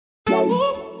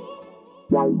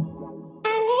I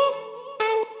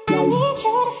need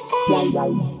you to stay. I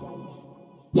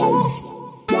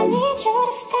need you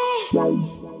to stay.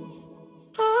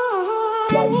 Oh,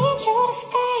 I need you to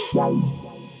stay. I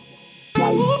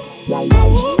need you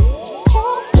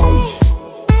to stay.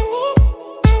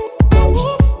 I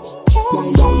need you to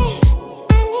stay.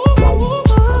 I need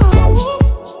you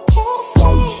to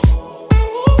stay.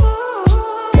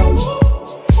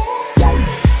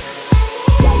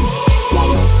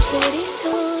 Pretty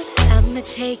soon, I'ma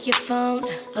take your phone,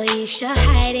 or you should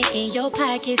hide it in your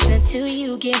pockets until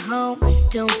you get home.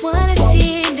 Don't wanna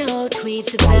see no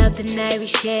tweets about the night we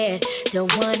shared.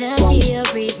 Don't wanna hear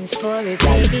reasons for it,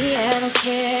 baby, I don't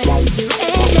care. You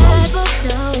and I both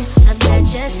know I'm not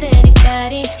just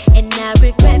anybody, and I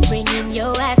regret bringing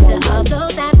your ass to all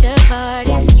those after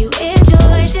parties. You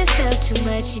enjoy yourself too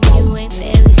much and you ain't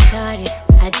barely started.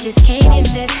 I just can't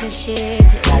invest in shit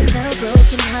to end up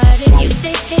broken hearted. You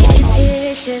say taking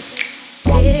pictures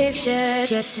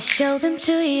just to show them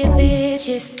to your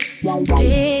bitches,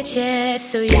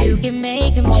 so you can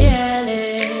make them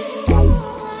jealous.